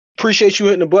Appreciate you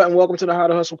hitting the button. Welcome to the How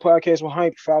to Hustle podcast with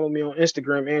HYMPE. Follow me on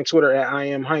Instagram and Twitter at I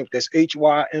am HYMPE. That's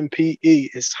HYMPE.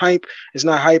 It's HYMPE. It's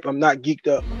not hype. I'm not geeked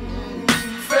up. Feeling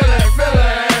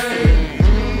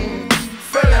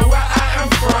where I am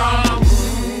from.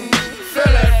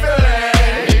 Feeling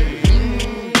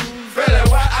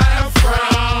where I am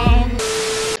from.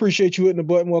 Appreciate you hitting the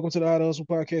button. Welcome to the How to Hustle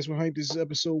podcast with HYMPE. This is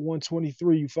episode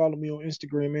 123. You follow me on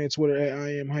Instagram and Twitter at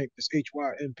I am HYMPE. It's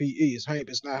HYMPE. It's HYMPE.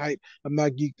 It's not hype. I'm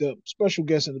not geeked up. Special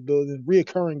guest in the building,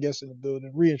 reoccurring guest in the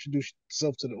building. Reintroduce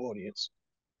yourself to the audience.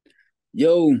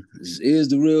 Yo, this is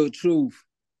the real truth.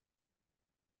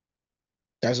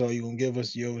 That's all you gonna give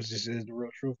us. Yo, it's just is the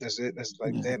real truth. That's it. That's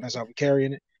like that. That's how we're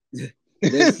carrying it.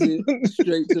 That's it.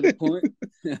 Straight to the point.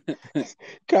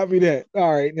 Copy that.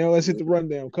 All right, now let's hit the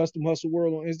rundown. Custom Hustle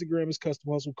World on Instagram is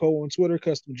Custom Hustle Co on Twitter.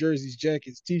 Custom jerseys,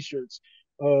 jackets, t-shirts,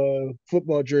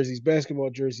 football jerseys, basketball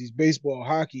jerseys, baseball,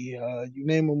 hockey. You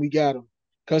name them, we got them.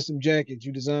 Custom jackets,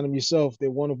 you design them yourself.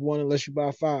 They're one of one unless you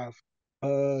buy five.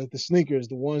 The sneakers,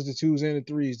 the ones, the twos, and the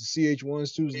threes. The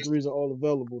CH1s, twos, and threes are all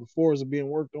available. The fours are being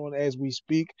worked on as we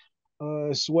speak.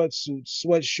 Sweatsuits,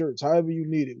 sweatshirts, however you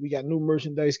need it. We got new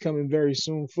merchandise coming very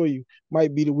soon for you.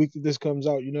 Might be the week that this comes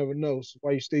out. You never know. So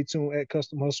why you stay tuned at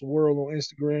Custom Hustle World on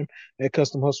Instagram, at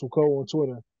Custom Hustle Co on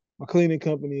Twitter. My cleaning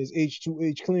company is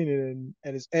H2H Cleaning,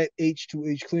 and it's at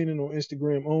H2H Cleaning on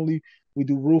Instagram only. We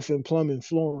do roofing, plumbing,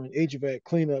 flooring, HVAC,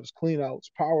 cleanups,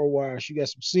 cleanouts, power wires. You got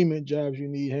some cement jobs you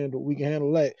need handled. We can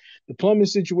handle that. The plumbing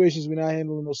situations, we're not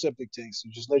handling no septic tanks. So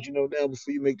just let you know now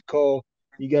before you make the call.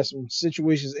 You got some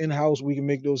situations in-house, we can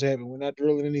make those happen. We're not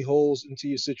drilling any holes into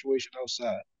your situation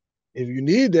outside. If you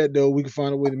need that, though, we can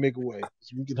find a way to make a way.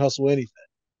 So we can hustle anything.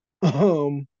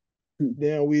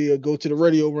 Then we go to the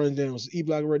radio rundowns.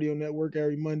 E-Block Radio Network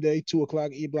every Monday, 2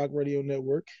 o'clock, E-Block Radio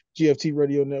Network. GFT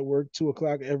Radio Network, 2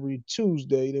 o'clock every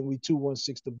Tuesday. Then we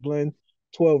 216 The Blend,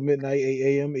 12 midnight,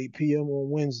 8 a.m., 8 p.m. on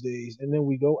Wednesdays. And then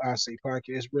we go I Say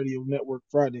Podcast Radio Network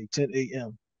Friday, 10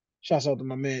 a.m. Shouts out to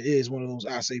my man Is, one of those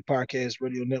I Say Podcast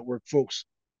Radio Network folks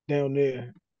down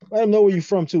there. Let them know where you're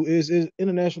from too. Is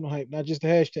international hype, not just a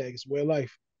hashtag. It's way of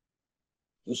life.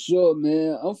 For sure,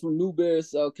 man. I'm from Newberry,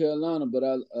 South Carolina, but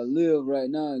I live right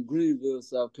now in Greenville,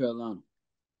 South Carolina.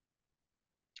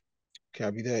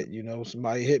 Copy that. You know,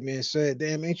 somebody hit me and said,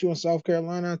 "Damn, ain't you in South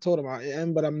Carolina?" I told him I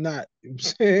am, but I'm not. You know what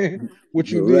I'm saying?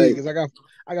 What you need? Because I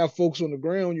got folks on the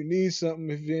ground. You need something.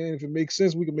 If it makes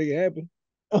sense, we can make it happen.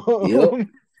 Yep.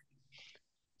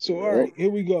 So, all right,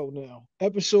 here we go now.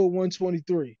 Episode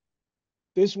 123.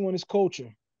 This one is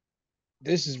culture.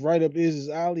 This is right up Iz's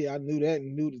alley. I knew that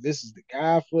and knew that this is the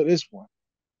guy for this one.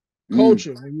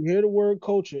 Culture. When you hear the word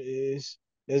culture there's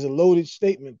a loaded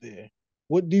statement there.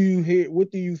 What do you hear? What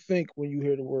do you think when you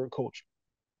hear the word culture?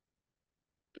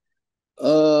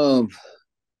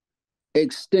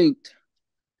 Extinct.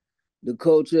 The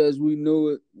culture as we knew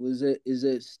it is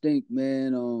extinct,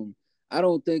 man. I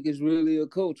don't think it's really a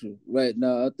culture right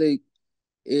now. I think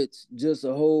it's just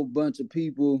a whole bunch of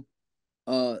people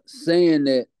saying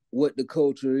that what the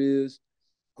culture is,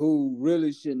 who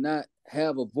really should not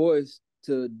have a voice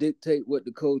to dictate what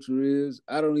the culture is.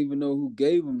 I don't even know who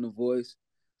gave them the voice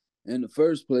in the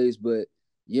first place, but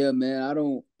yeah, man, I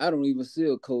don't even see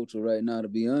a culture right now, to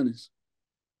be honest.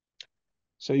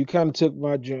 So you kind of took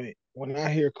my joint. When I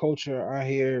hear culture, I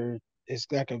hear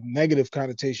it's like a negative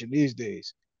connotation these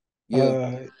days.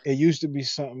 Yeah. It used to be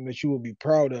something that you would be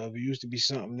proud of. It used to be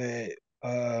something that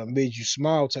made you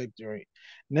smile type joint.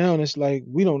 Now it's like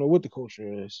we don't know what the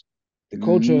culture is. The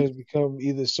culture has become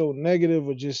either so negative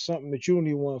or just something that you don't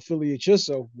even want to affiliate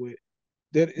yourself with.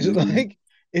 That is like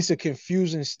it's a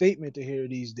confusing statement to hear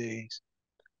these days.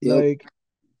 Yep. Like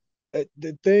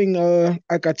the thing,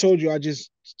 like I told you, I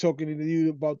just talking to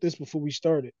you about this before we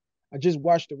started. I just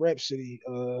watched the Rhapsody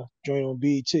joint on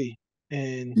BET,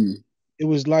 and it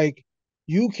was like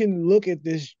you can look at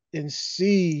this and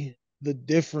see the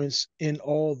difference in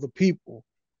all the people.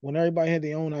 When everybody had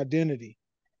their own identity,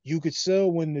 you could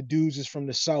tell when the dudes is from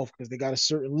the South because they got a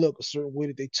certain look, a certain way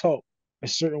that they talk, a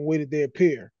certain way that they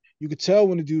appear. You could tell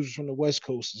when the dudes was from the West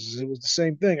Coast. It was the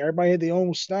same thing. Everybody had their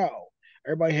own style.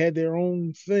 Everybody had their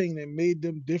own thing that made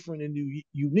them different and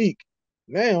unique.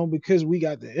 Now, because we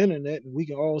got the internet and we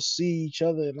can all see each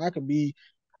other, and I could be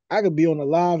on the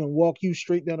live and walk you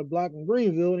straight down the block in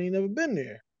Greenville and ain't never been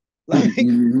there. Like,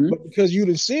 but because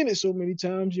you've seen it so many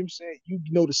times, you know what I'm saying, you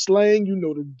know the slang, you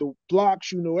know the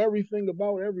blocks, you know everything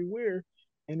about everywhere.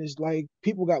 And it's like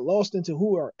people got lost into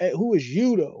who is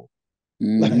you though.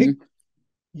 Like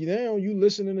you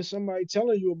listening to somebody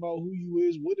telling you about who you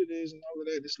is, what it is, and all of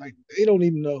that. It's like they don't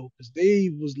even know because they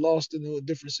was lost into a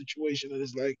different situation. And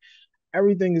it's like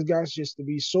everything has got just to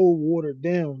be so watered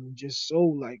down and just so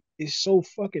like it's so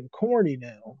fucking corny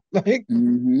now. Like,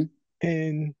 Mm-hmm.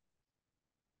 and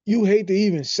you hate to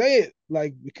even say it,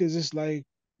 like, because it's like,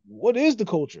 what is the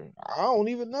culture? I don't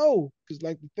even know. Because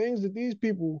like the things that these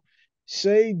people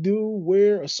say, do,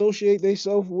 wear, associate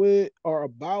themselves with, are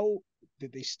about,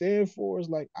 that they stand for, is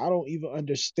like I don't even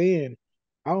understand.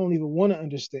 I don't even want to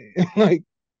understand. Like,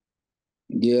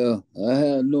 Yeah, I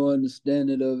have no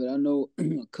understanding of it. I know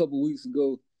a couple weeks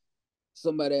ago,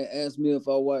 somebody asked me if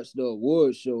I watched the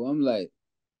award show. I'm like,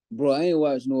 bro, I ain't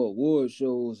watched no award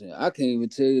shows, and I can't even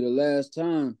tell you the last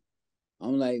time.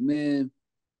 I'm like, man,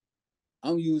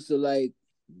 I'm used to like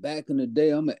back in the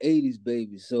day. I'm an '80s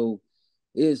baby, so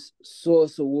it's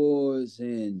Source Awards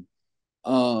and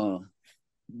uh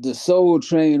the Soul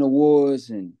Train Awards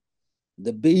and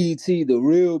the BET, the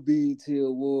real BET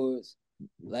Awards.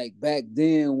 Like back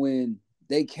then when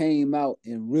they came out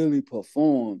and really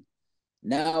performed.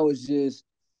 Now it's just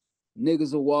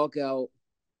niggas will walk out,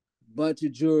 bunch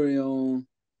of jewelry on,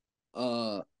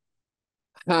 uh,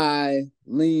 high,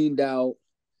 leaned out,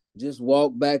 just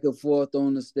walk back and forth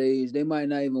on the stage. They might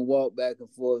not even walk back and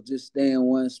forth, just stay in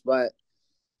one spot.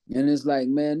 And it's like,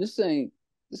 man, this ain't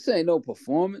no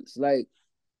performance. Like,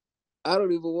 I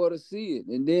don't even want to see it.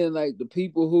 And then like the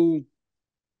people who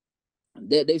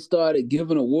that they started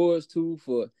giving awards to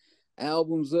for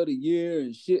albums of the year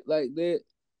and shit like that.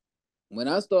 When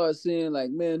I started seeing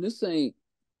like, man, this ain't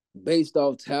based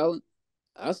off talent,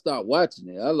 I stopped watching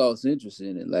it. I lost interest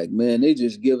in it. Like, man, they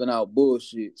just giving out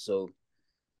bullshit. So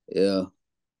yeah.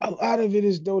 a lot of it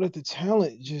is though that the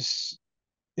talent just,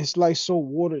 it's like so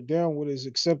watered down what is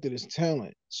accepted as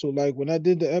talent. So like when I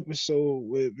did the episode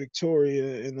with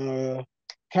Victoria and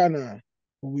Kana,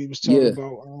 we was talking Yeah.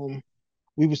 about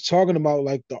we was talking about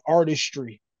like the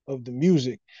artistry of the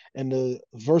music and the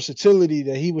versatility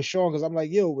that he was showing. Cause I'm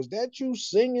like, yo, was that you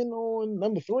singing on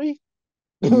number three?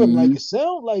 I'm like, Mm-hmm. it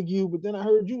sounded like you, but then I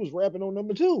heard you was rapping on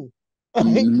number two. Like,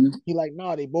 Mm-hmm. he like,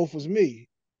 nah, they both was me.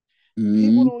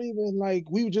 People Mm-hmm. don't even like.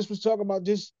 We just was talking about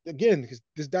just again because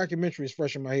this documentary is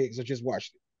fresh in my head because I just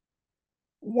watched it.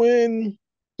 When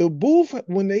the booth,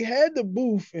 when they had the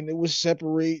booth, and it was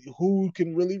separate who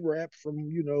can really rap from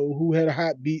who had a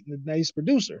hot beat and a nice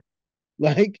producer.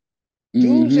 Like,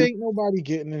 dudes Mm-hmm. ain't nobody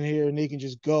getting in here and they can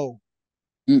just go,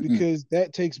 Mm-mm. because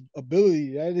that takes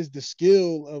ability. That is the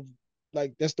skill of,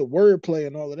 like, that's the wordplay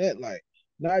and all of that. Like,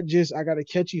 not just I got a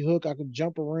catchy hook, I can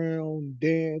jump around,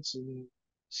 dance, and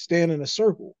stand in a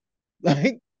circle.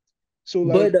 Like, so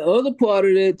But like, the other part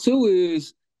of that too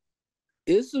is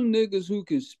it's some niggas who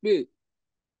can spit,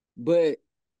 but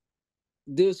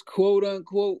this quote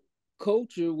unquote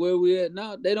culture where we at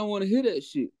now, they don't want to hear that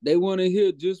shit. They want to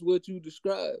hear just what you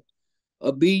described.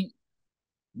 A beat,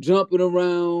 jumping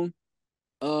around,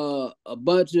 a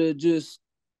bunch of just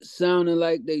sounding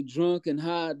like they drunk and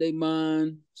high they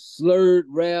mind, slurred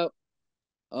rap.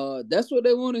 That's what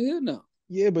they want to hear now.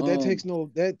 yeah, but that Um, takes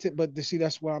no but see,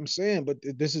 that's what I'm saying. But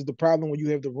this is the problem when you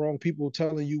have the wrong people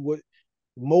telling you what,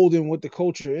 molding what the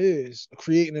culture is,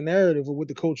 creating a narrative of what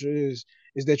the culture is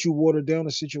that you water down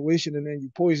the situation and then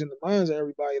you poison the minds of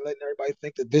everybody, letting everybody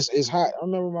think that this is hot. I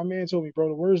remember my man told me, bro,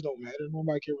 the words don't matter.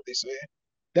 Nobody care what they say.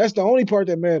 That's the only part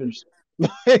that matters.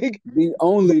 Like, the the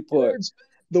only part. words,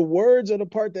 the words are the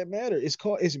part that matter.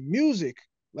 It's music.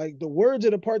 Like, the words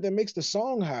are the part that makes the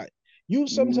song hot. You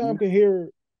Mm-hmm. sometimes can hear,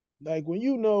 like,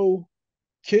 when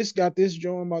Kiss got this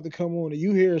joint about to come on and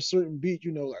you hear a certain beat,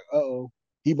 like, uh-oh,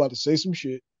 he about to say some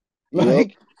shit. Yep.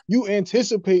 Like, you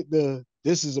anticipate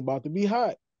this is about to be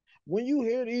hot. When you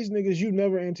hear these niggas, you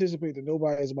never anticipate that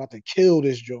nobody is about to kill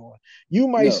this joint. You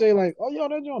might No. say, like, oh, yo,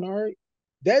 that joint all right.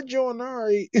 That joint all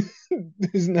right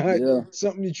is not Yeah.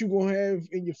 something that you're gonna have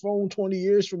in your phone 20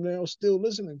 years from now still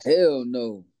listening to. Hell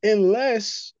no.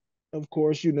 Unless, of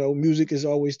course, music is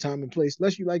always time and place.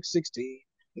 Unless you like 16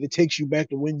 and it takes you back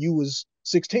to when you was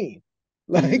 16,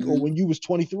 like, or Mm-hmm. when you was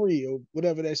 23, or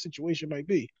whatever that situation might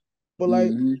be. But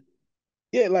like, Mm-hmm.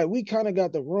 yeah, like, we kind of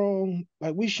got the wrong,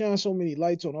 like, we shine so many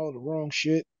lights on all the wrong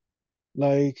shit.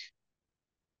 Like,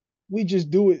 we just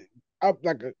do it. I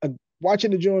like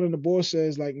watching the joint, and the boy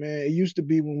says, like, man, it used to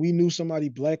be when we knew somebody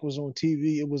black was on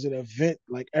TV, it was an event.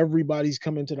 Like, everybody's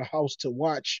coming to the house to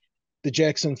watch the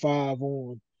Jackson Five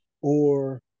on,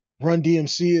 or Run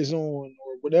DMC is on,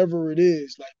 or whatever it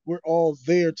is. Like, we're all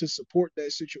there to support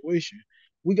that situation.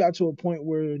 We got to a point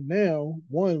where now,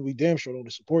 one, we damn sure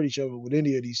don't support each other with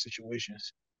any of these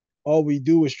situations. All we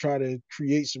do is try to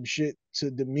create some shit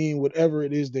to demean whatever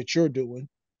it is that you're doing,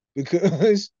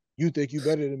 because you think you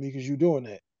better than me because you're doing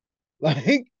that.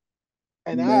 Like,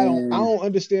 And I Man. don't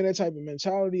understand that type of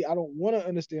mentality. I don't want to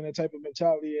understand that type of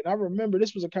mentality. And I remember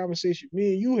this was a conversation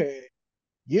me and you had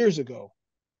years ago.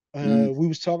 Mm, We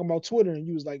was talking about Twitter, and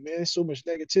you was like, "Man, there's so much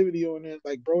negativity on there."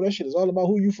 Like, bro, that shit is all about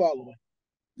who you following,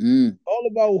 mm, all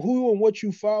about who and what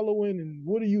you following, and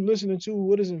what are you listening to,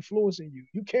 what is influencing you.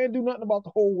 You can't do nothing about the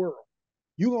whole world.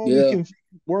 You only yeah, can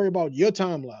worry about your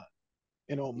timeline.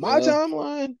 And on my yeah,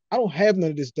 timeline, I don't have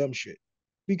none of this dumb shit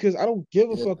because I don't give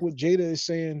a yeah, fuck what Jada is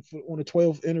saying on the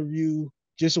 12th interview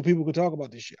just so people can talk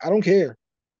about this shit. I don't care.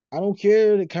 I don't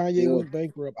care that Kanye yeah, went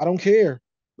bankrupt. I don't care.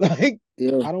 Like,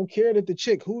 yeah. I don't care that the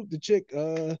chick,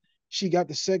 she got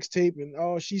the sex tape and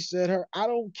oh, she said her. I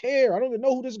don't care. I don't even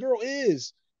know who this girl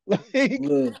is. Like,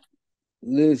 Look, so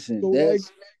listen, like,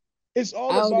 it's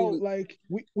all I don't about even, like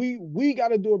we got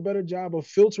to do a better job of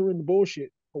filtering the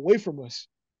bullshit away from us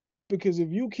because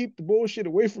if you keep the bullshit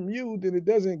away from you, then it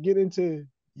doesn't get into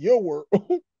your world.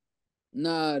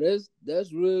 nah,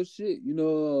 that's real shit.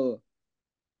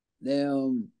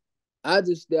 Damn, I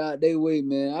just stay out they way,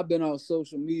 man. I've been on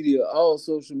social media, all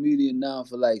social media now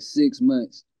for like 6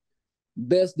 months.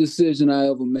 Best decision I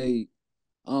ever made.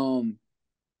 Um,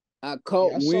 I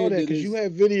caught Yeah, I saw wind that of because you this.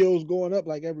 had videos going up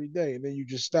like every day, and then you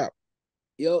just stop.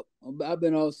 Yep, I've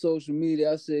been on social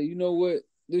media. I said, you know what?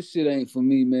 This shit ain't for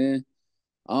me, man.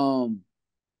 Um,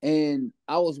 and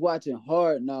I was watching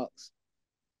Hard Knocks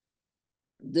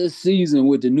this season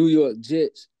with the New York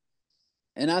Jets,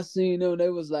 and I seen them. They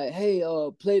was like, "Hey,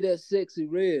 play that Sexy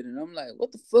Red," and I'm like,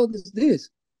 "What the fuck is this?"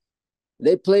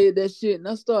 They played that shit, and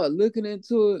I started looking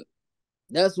into it.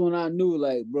 That's when I knew,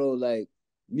 like, bro, like,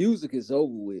 music is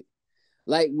over with.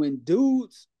 Like when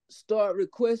dudes start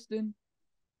requesting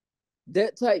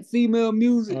that type female Oh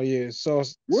music, yeah,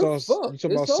 sauce, we're sauce. You fucked.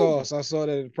 talking about It's over. sauce? I saw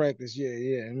that in practice. Yeah,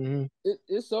 yeah. Mm-hmm.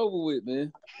 It's over with,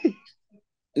 man.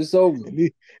 It's over.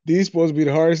 And these supposed to be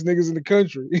the hardest niggas in the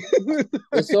country.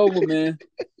 It's over, man.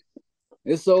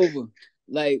 It's over.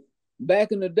 Like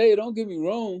back in the day, don't get me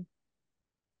wrong.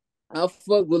 I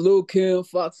fuck with Lil Kim,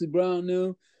 Foxy Brown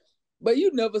them, but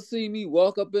you never see me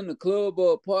walk up in the club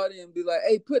or a party and be like,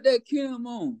 "Hey, put that Kim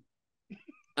on."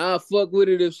 I fuck with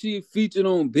it if she featured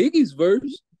on Biggie's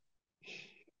verse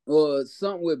or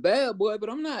something with Bad Boy, but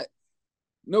I'm not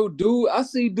no dude. I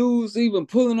see dudes even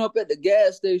pulling up at the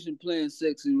gas station playing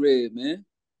Sexy Red, man.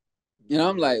 And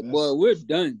I'm Yeah, like, boy, that's we're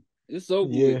done. It's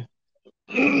over with.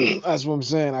 yeah. That's what I'm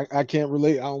saying. I can't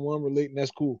relate. I don't want to relate, and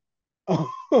that's cool.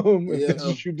 If that's Yeah.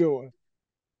 what you're doing,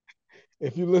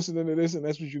 if you're listening to this and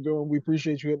that's what you're doing, we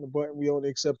appreciate you hitting the button. We only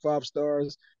accept 5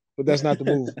 stars, but that's not the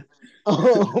move.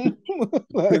 Um,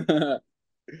 like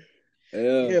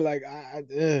Yeah. yeah, like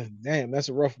damn, that's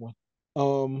a rough one.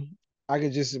 I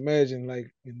could just imagine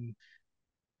like,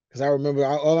 because I remember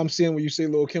all I'm seeing when you say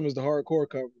Lil Kim is the hardcore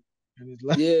cover, and it's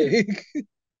Yeah. like,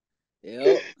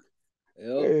 Yep.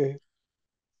 Yep.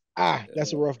 eh,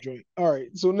 that's a rough joint. All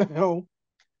right, so now,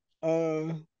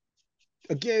 uh,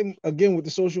 again with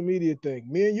the social media thing.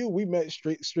 Me and you, we met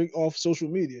straight off social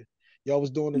media. Y'all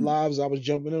was doing the lives, I was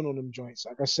jumping in on them joints.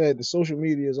 Like I said, the social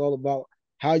media is all about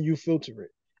how you filter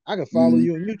it. I can follow Mm-hmm.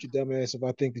 you and mute your dumb ass if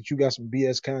I think that you got some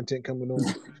BS content coming on.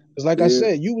 Because like I Yeah.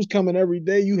 said, you was coming every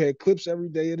day. You had clips every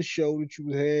day of the show that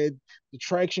you had, the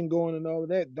traction going and all of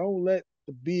that. Don't let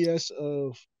the BS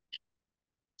of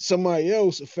somebody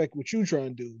else affect what you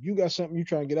trying to do. You got something you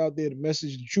trying to get out there, the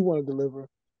message that you want to deliver.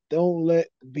 Don't let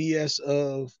the BS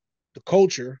of the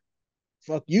culture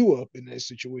fuck you up in that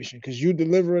situation because you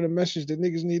delivering a message that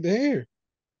niggas need to hear.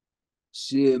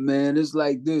 Shit, man. It's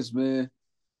like this, man.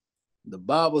 The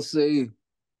Bible say,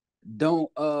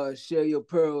 don't share your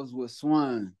pearls with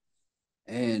swine.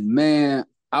 And man,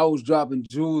 I was dropping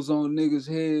jewels on niggas'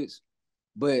 heads.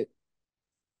 But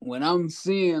when I'm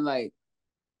seeing like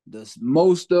the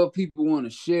most stuff people want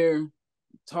to share,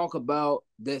 talk about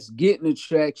that's getting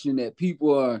attraction that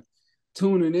people are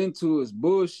tuning into is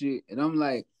bullshit. And I'm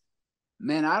like,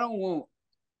 man, I don't want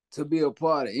to be a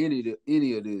part of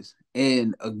any of this.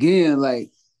 And again,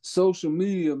 like social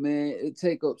media, man, it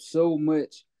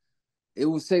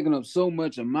was taking up so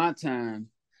much of my time.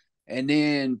 And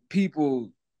then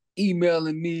people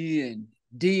emailing me and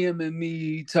DMing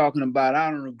me talking about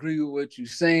I don't agree with what you're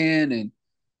saying. And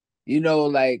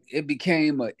like it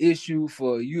became an issue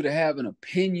for you to have an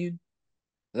opinion.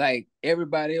 Like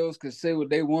everybody else could say what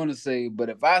they want to say, but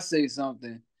if I say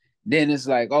something, then it's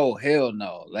like, oh hell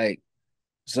no. Like,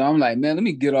 so I'm like, man, let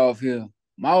me get off here.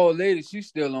 My old lady, she's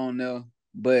still on there,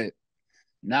 but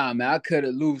nah, man, I cut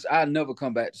it loose. I never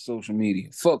come back to social media.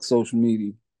 Fuck social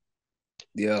media.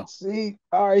 Yeah. See,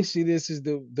 all right, see, this is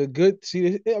the good.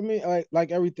 See, I mean,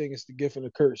 like everything, it's the gift and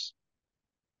the curse.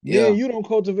 Me and Yeah. you don't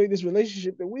cultivate this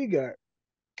relationship that we got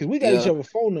because we got each Yeah. other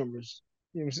phone numbers.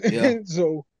 You know what I'm Yeah. saying?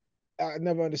 So I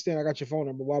never understand. I got your phone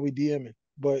number. Why we DMing?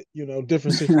 But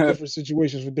different different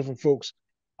situations with different folks.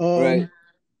 Right. Um,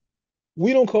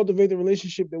 we don't cultivate the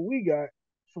relationship that we got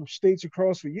from states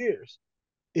across for years.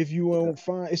 If you Yeah. won't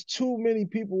find, it's too many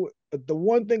people. The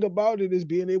one thing about it is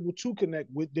being able to connect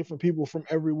with different people from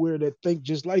everywhere that think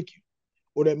just like you,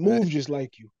 or that Right. move just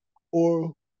like you,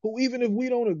 or who, even if we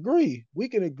don't agree, we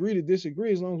can agree to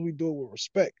disagree as long as we do it with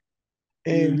respect.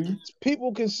 And Mm-hmm.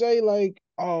 people can say like,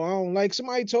 "Oh, I don't like."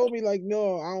 Somebody told me like,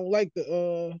 "No, I don't like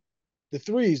the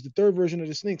threes, the third version of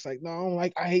the Sneaks." Like, no, I don't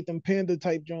like. I hate them panda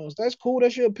type Jones. That's cool.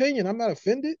 That's your opinion. I'm not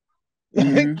offended.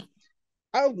 Like,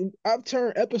 Mm-hmm. I've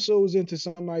turned episodes into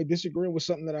somebody disagreeing with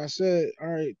something that I said. All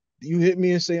right, you hit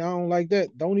me and say I don't like that.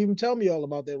 Don't even tell me all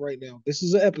about that right now. This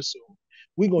is an episode.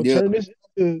 We're gonna Yeah. turn this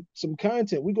into some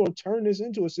content. We're gonna turn this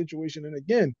into a situation. And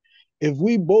again, if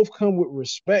we both come with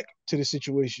respect to the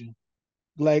situation,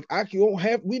 like I don't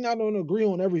have, we not gonna agree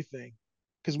on everything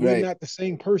because we Right. not the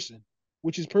same person,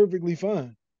 which is perfectly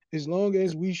fine. As long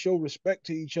as we show respect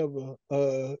to each other,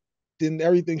 then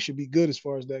everything should be good as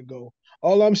far as that go.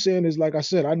 All I'm saying is, like I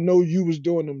said, I know you was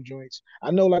doing them joints.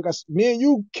 I know, me and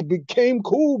you became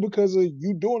cool because of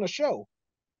you doing a show.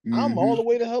 I'm all the Mm-hmm.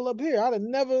 way the hell up here. I'd have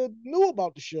never knew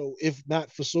about the show if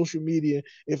not for social media,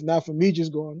 if not for me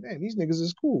just going, man, these niggas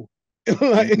is cool.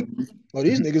 Like, oh,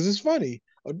 these Mm-hmm. niggas is funny.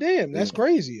 Oh, damn, Yeah. that's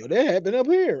crazy. Or that happened up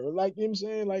here. Or like, you know what I'm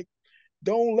saying? Like,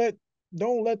 don't let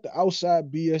don't let the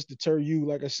outside BS deter you.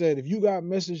 Like I said, if you got a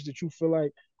message that you feel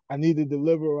like I need to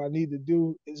deliver or I need to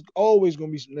do, it's always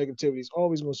gonna be some negativity. It's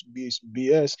always gonna be some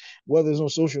BS, whether it's on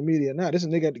social media or not. This is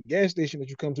a nigga at the gas station that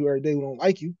you come to every day who don't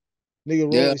like you.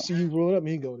 Nigga Yeah. see you rolling up and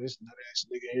he go, this nut ass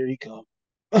nigga, here he come.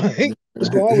 It's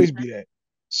gonna always be that.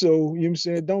 So, you know what I'm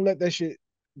saying? Don't let that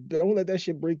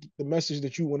shit break the message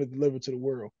that you want to deliver to the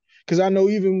world. Cause I know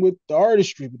even with the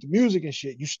artistry, with the music and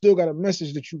shit, you still got a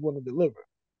message that you want to deliver.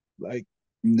 Like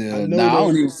I Yeah. know Nah, I that.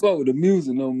 don't even fuck with the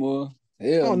music no more.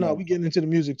 Hell Oh no, no. we getting into the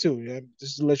music too. Yeah,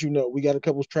 just to let you know, we got a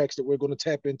couple of tracks that we're going to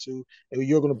tap into, and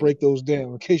you're going to break those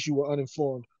down in case you were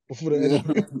uninformed before the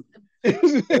Yeah.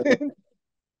 interview.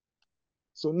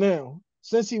 So now,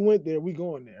 since he went there, we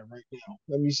going there right now.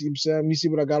 Let me see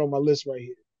what I got on my list right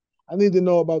here. I need to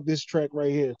know about this track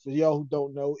right here. For y'all who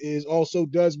don't know, is also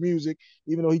does music,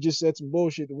 even though he just said some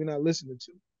bullshit that we're not listening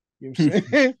to. You know what I'm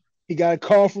saying? He got a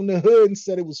call from the hood and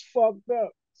said it was fucked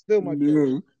up. Still my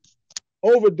joint.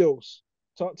 Yeah. Overdose.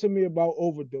 Talk to me about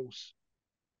overdose.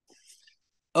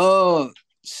 Uh,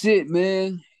 shit,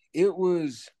 man. It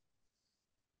was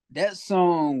that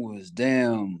song was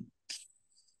damn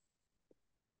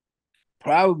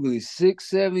probably 6,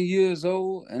 7 years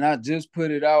old, and I just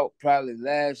put it out probably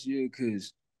last year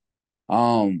because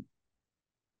um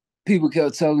people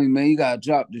kept telling me, man, you gotta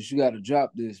drop this, you gotta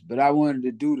drop this. But I wanted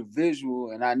to do the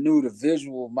visual, and I knew the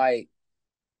visual might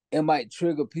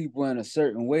trigger people in a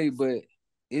certain way, but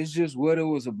it's just what it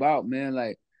was about, man.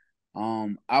 Like,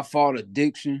 I fought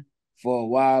addiction for a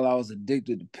while. I was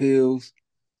addicted to pills.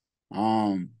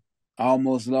 Um, I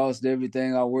almost lost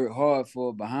everything I worked hard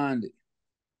for behind it.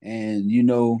 And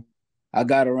I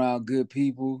got around good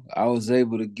people. I was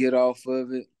able to get off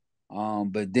of it.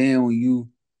 But then when you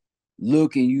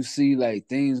look and you see like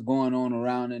things going on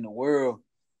around in the world,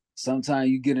 sometimes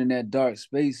you get in that dark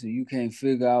space and you can't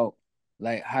figure out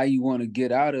like how you want to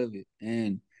get out of it.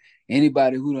 And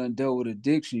anybody who done dealt with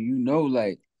addiction,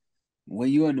 like when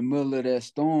you're in the middle of that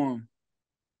storm,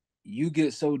 you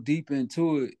get so deep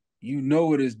into it, you know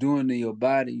what it's doing to your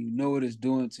body, you know what it's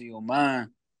doing to your mind,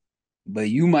 but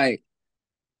you might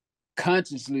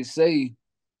consciously say,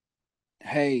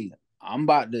 hey, I'm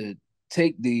about to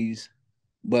take these,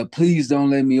 but please don't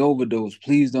let me overdose.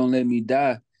 Please don't let me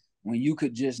die. When you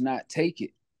could just not take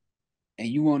it and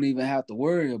you won't even have to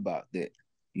worry about that.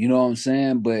 You know what I'm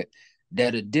saying? But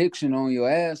that addiction on your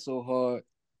ass so hard,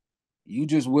 you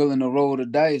just willing to roll the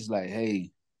dice like,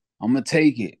 hey, I'm gonna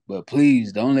take it, but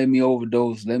please don't let me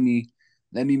overdose. Let me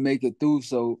make it through.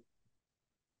 So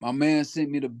my man sent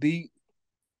me the beat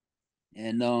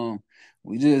and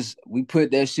we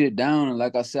put that shit down, and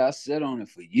like I said, I sat on it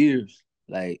for years.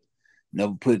 Like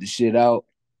never put the shit out.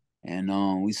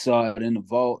 And we saw it in the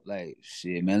vault, like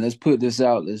shit, man, let's put this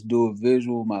out. Let's do a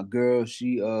visual. My girl,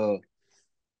 she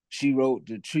wrote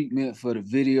the treatment for the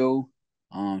video.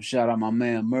 Shout out my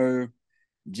man Merv.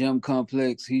 Gym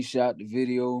Complex, he shot the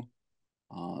video.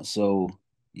 So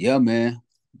yeah, man,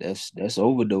 that's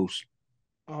overdose.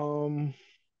 Um,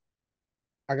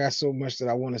 I got so much that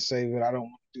I want to say, but I don't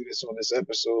want to do this on this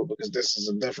episode because this is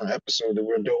a different episode that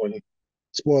we're doing.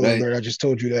 Spoiler Right. alert! I just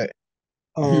told you that.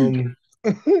 Um,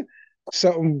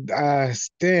 something.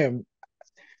 Damn,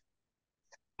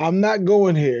 I'm not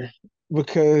going here.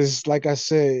 because like I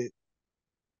said,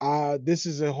 this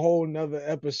is a whole nother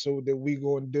episode that we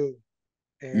gonna do.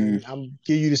 Mm, And I'm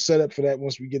give you the setup for that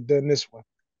once we get done this one.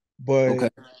 But okay.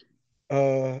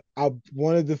 I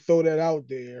wanted to throw that out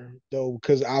there though,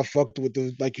 because I fucked with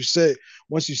the like you said,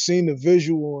 once you've seen the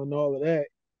visual and all of that,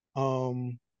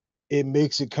 um, it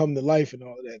makes it come to life and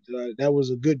all of that. That was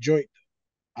a good joint.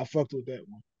 I fucked with that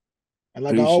one. And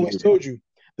like I Appreciate always it. told you,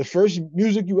 the first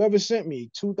music you ever sent me,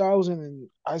 2000 and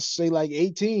I say like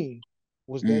 18,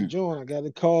 was that Mm, joint. I got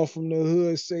a call from the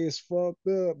hood say it's fucked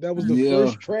up. That was the yeah,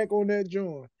 first track on that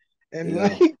joint. And yeah.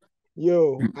 like,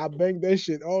 yo, I banged that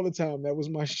shit all the time. That was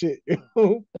my shit.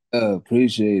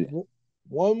 Appreciate it.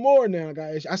 One more now,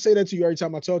 guys. I say that to you every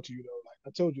time I talk to you though. Like I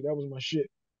told you that was my shit.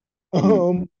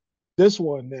 Mm, Um, this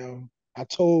one now. I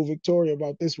told Victoria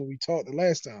about this when we talked the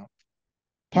last time.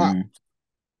 Pop. mm.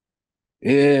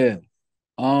 Yeah.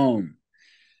 Um,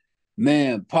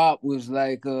 man, Pop was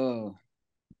like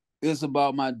it's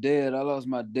about my dad. I lost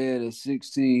my dad at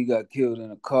 16. He got killed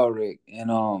in a car wreck.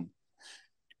 And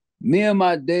me and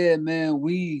my dad, man,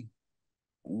 we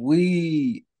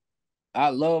I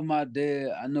love my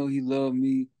dad. I know he loved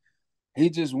me.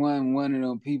 He just wasn't one of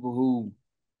them people who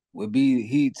would be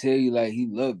he'd tell you like he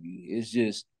loved you. It's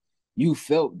just you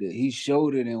felt it. He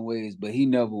showed it in ways, but he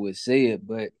never would say it.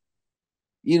 But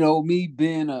me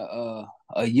being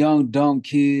a young dumb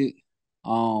kid,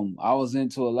 I was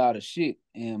into a lot of shit.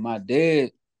 And my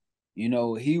dad, he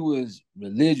was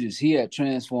religious. He had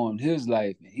transformed his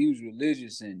life and he was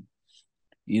religious. And,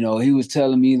 he was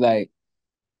telling me like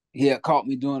he had caught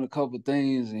me doing a couple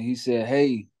things and he said,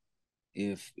 hey,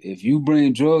 if you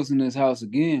bring drugs in this house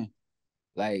again,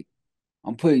 like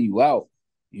I'm putting you out,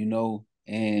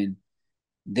 and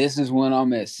this is when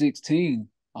I'm at 16.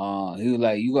 He was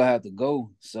like, you gonna have to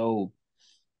go. So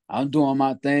I'm doing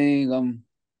my thing. I'm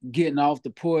getting off the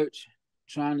porch,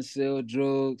 trying to sell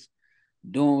drugs,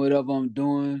 doing whatever I'm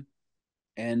doing.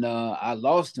 And I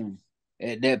lost him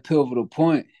at that pivotal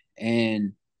point.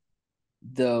 And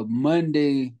the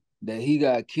Monday that he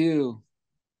got killed,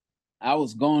 I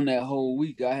was gone that whole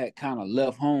week. I had kind of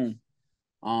left home.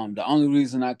 The only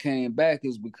reason I came back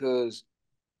is because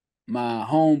my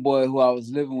homeboy who I was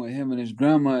living with, him and his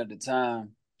grandma at the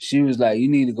time, she was like, you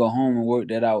need to go home and work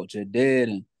that out with your dad.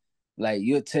 And like,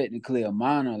 you're technically a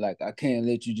minor. Like, I can't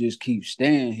let you just keep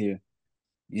staying here.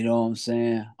 You know what I'm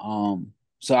saying?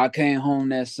 So I came home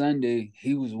that Sunday.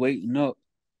 He was waiting up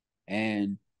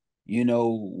and,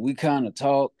 we kind of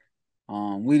talked.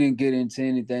 We didn't get into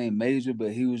anything major,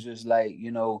 but he was just like,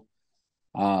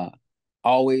 uh,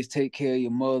 always take care of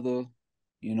your mother,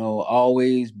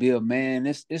 always be a man.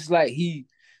 It's like he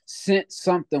sensed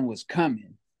something was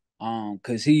coming.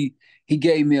 Cause he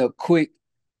gave me a quick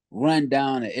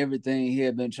rundown of everything he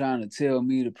had been trying to tell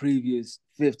me the previous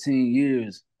 15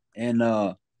 years. And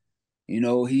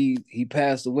he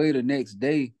passed away the next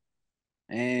day.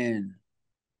 And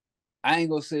I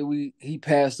ain't gonna say he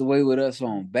passed away with us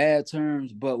on bad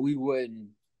terms, but we wasn't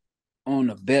on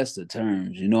the best of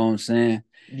terms, you know what I'm saying?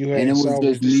 You And it hadn't was just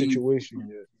salvaged the me, situation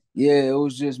yet. yeah, it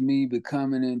was just me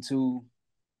becoming into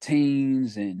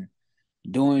teens and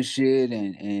doing shit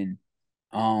and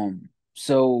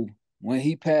so when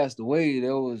he passed away,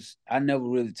 I never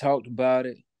really talked about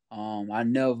it. I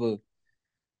never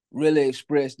really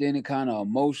expressed any kind of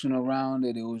emotion around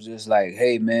it. It was just like,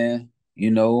 hey man,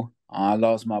 I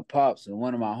lost my pops. And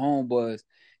one of my homeboys,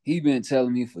 he been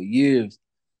telling me for years,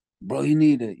 bro, you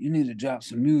need to drop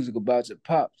some music about your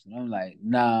pops. And I'm like,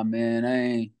 nah, man,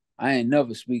 I ain't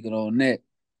never speaking on that.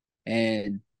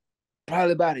 And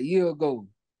probably about a year ago,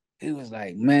 he was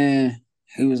like, man,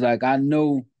 he was like, I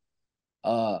know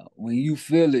when you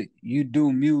feel it, you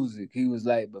do music. He was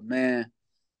like, but man,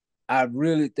 I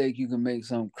really think you can make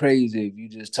something crazy if you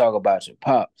just talk about your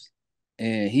pops.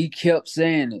 And he kept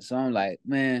saying it. So I'm like,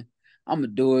 man, I'm gonna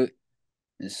do it.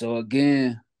 And so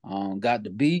again, got the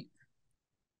beat,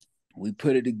 we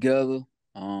put it together.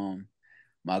 Um,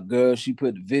 my girl, she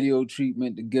put the video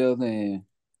treatment together and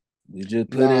we just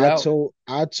put it Nah, out.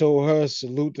 I told her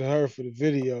salute to her for the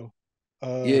video,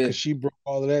 Yeah. cause she broke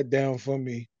all of that down for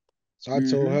me. So I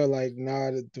told Mm-hmm. her like, nah,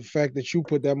 the fact that you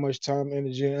put that much time,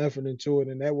 energy, and effort into it,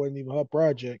 and that wasn't even her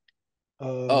project.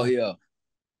 Oh Uh, yeah.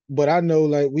 but I know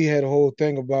like we had a whole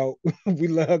thing about we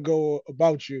let her go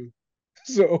about you.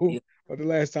 So, Yeah. but the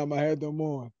last time I had them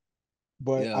on,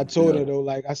 but Yeah. I told Yeah. her though,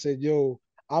 like I said, yo,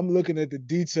 I'm looking at the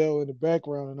detail in the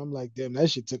background, and I'm like, damn,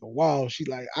 that shit took a while. She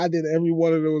like, I did every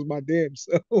one of those my damn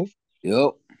self.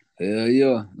 Yep. Hell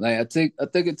yeah. Like I think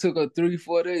it took her 3,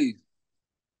 4 days.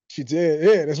 She did,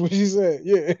 yeah, that's what she said,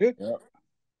 yeah. Yep.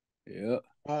 Yep.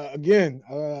 Again,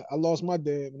 I lost my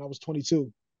dad when I was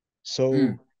 22, so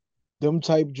Mm. them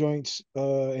type joints,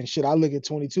 and shit. I look at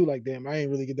 22 like, damn, I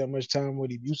ain't really get that much time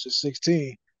with him. Used to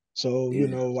 16, so Yeah.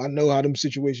 I know how them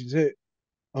situations hit.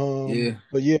 Yeah.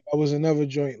 But yeah, I was another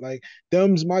joint. Like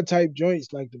them's my type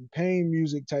joints, like the pain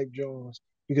music type joints.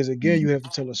 Because again, you Mhm. have to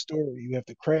tell a story, you have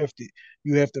to craft it,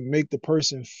 you have to make the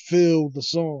person feel the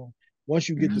song. Once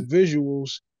you get the Mhm.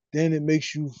 visuals, then it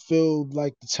makes you feel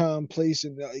like the time, place,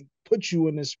 and like, put you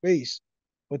in the space.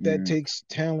 But that Mhm. takes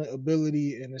talent,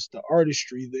 ability, and it's the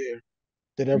artistry there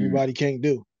that Mhm. everybody can't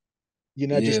do. You're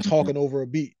not Yeah, just man. talking over a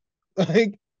beat.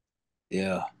 Like,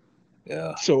 Yeah.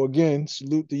 Yeah. so again,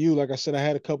 salute to you. Like I said, I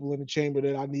had a couple in the chamber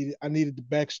that I needed the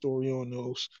backstory on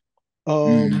those.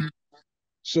 Mhm. Um,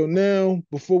 so now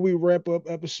before we wrap up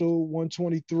episode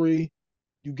 123,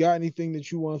 you got anything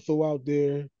that you want to throw out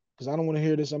there? Because I don't want to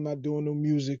hear this. I'm not doing no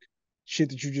music shit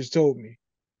that you just told me.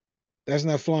 That's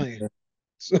not flying.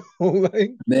 So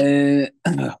like, Man,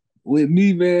 with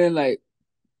me, man, like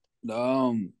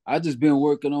I just been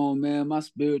working on, man, my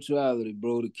spirituality,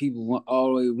 bro, to keep it all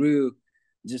the way real.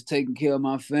 Just taking care of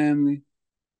my family.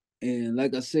 And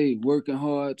like I say, working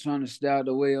hard, trying to stay out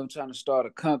the way. I'm trying to start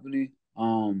a company.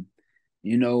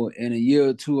 In a year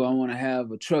or two, I want to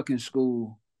have a trucking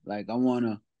school. Like I want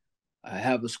to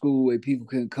have a school where people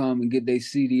can come and get their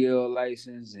CDL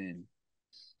license, and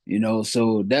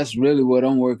so that's really what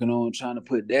I'm working on, trying to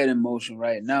put that in motion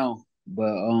right now.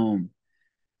 But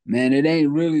man, it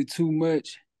ain't really too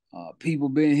much. People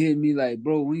been hitting me like,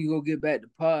 bro, when you go get back to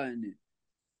potting?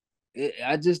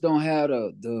 I just don't have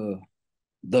the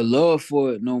love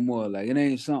for it no more. Like it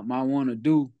ain't something I want to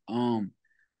do. I'm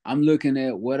looking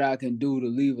at what I can do to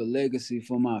leave a legacy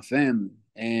for my family,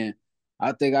 and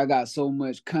I think I got so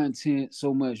much content,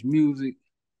 so much music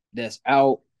that's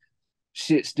out,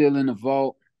 shit still in the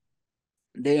vault.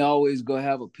 They always go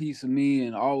have a piece of me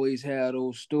and always have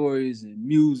those stories and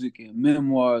music and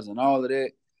memoirs and all of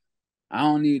that. I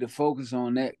don't need to focus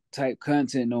on that type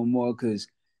content no more because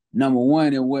number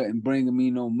one, it wasn't bringing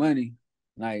me no money,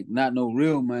 like not no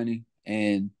real money.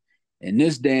 And in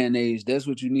this day and age, that's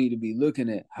what you need to be looking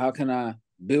at. How can I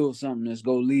build something that's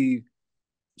gonna leave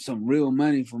some real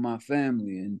money for my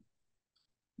family? And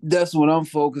that's what I'm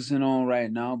focusing on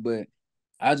right now. But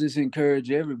I just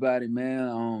encourage everybody,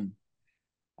 man.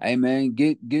 Hey man,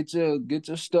 get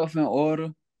your stuff in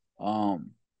order.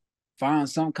 Um, Find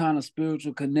some kind of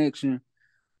spiritual connection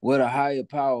with a higher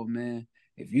power, man.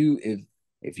 If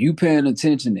you paying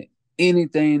attention to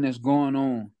anything that's going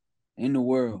on in the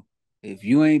world, if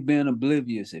you ain't been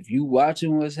oblivious, if you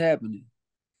watching what's happening,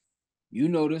 you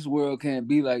know this world can't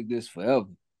be like this forever.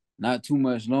 Not too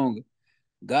much longer.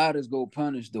 God is gonna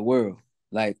punish the world,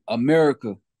 like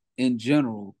America in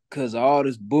general, because of all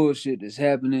this bullshit that's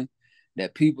happening,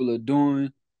 that people are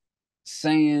doing,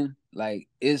 saying. Like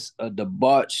it's a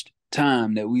debauched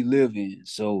time that we live in.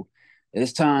 So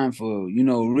it's time for,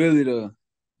 really to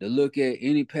look at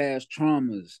any past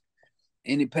traumas,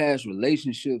 any past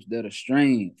relationships that are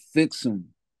strained, fix them,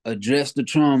 address the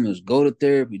traumas, go to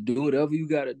therapy, do whatever you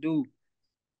got to do.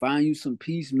 Find you some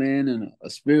peace, man, and a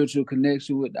spiritual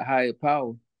connection with the higher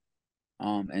power.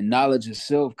 And knowledge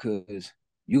yourself, because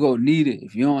you gonna need it.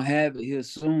 If you don't have it here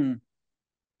soon,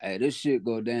 hey, this shit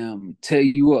go down, tear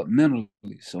you up mentally.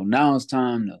 So now it's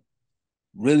time to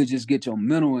really just get your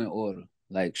mental in order,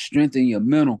 like strengthen your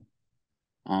mental,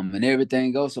 and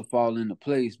everything else will fall into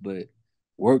place. But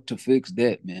work to fix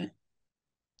that, man.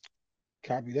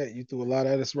 copy that. You threw a lot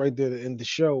at us right there to end the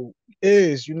show. I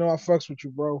fucks with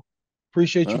you, bro.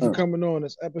 Appreciate you for Uh, coming on.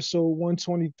 It's episode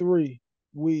 123.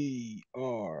 We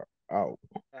are out.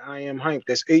 I am hype.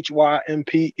 That's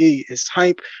HYMPE. It's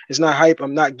hype. It's not hype.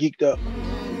 I'm not geeked up.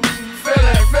 Feel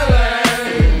it, feel it.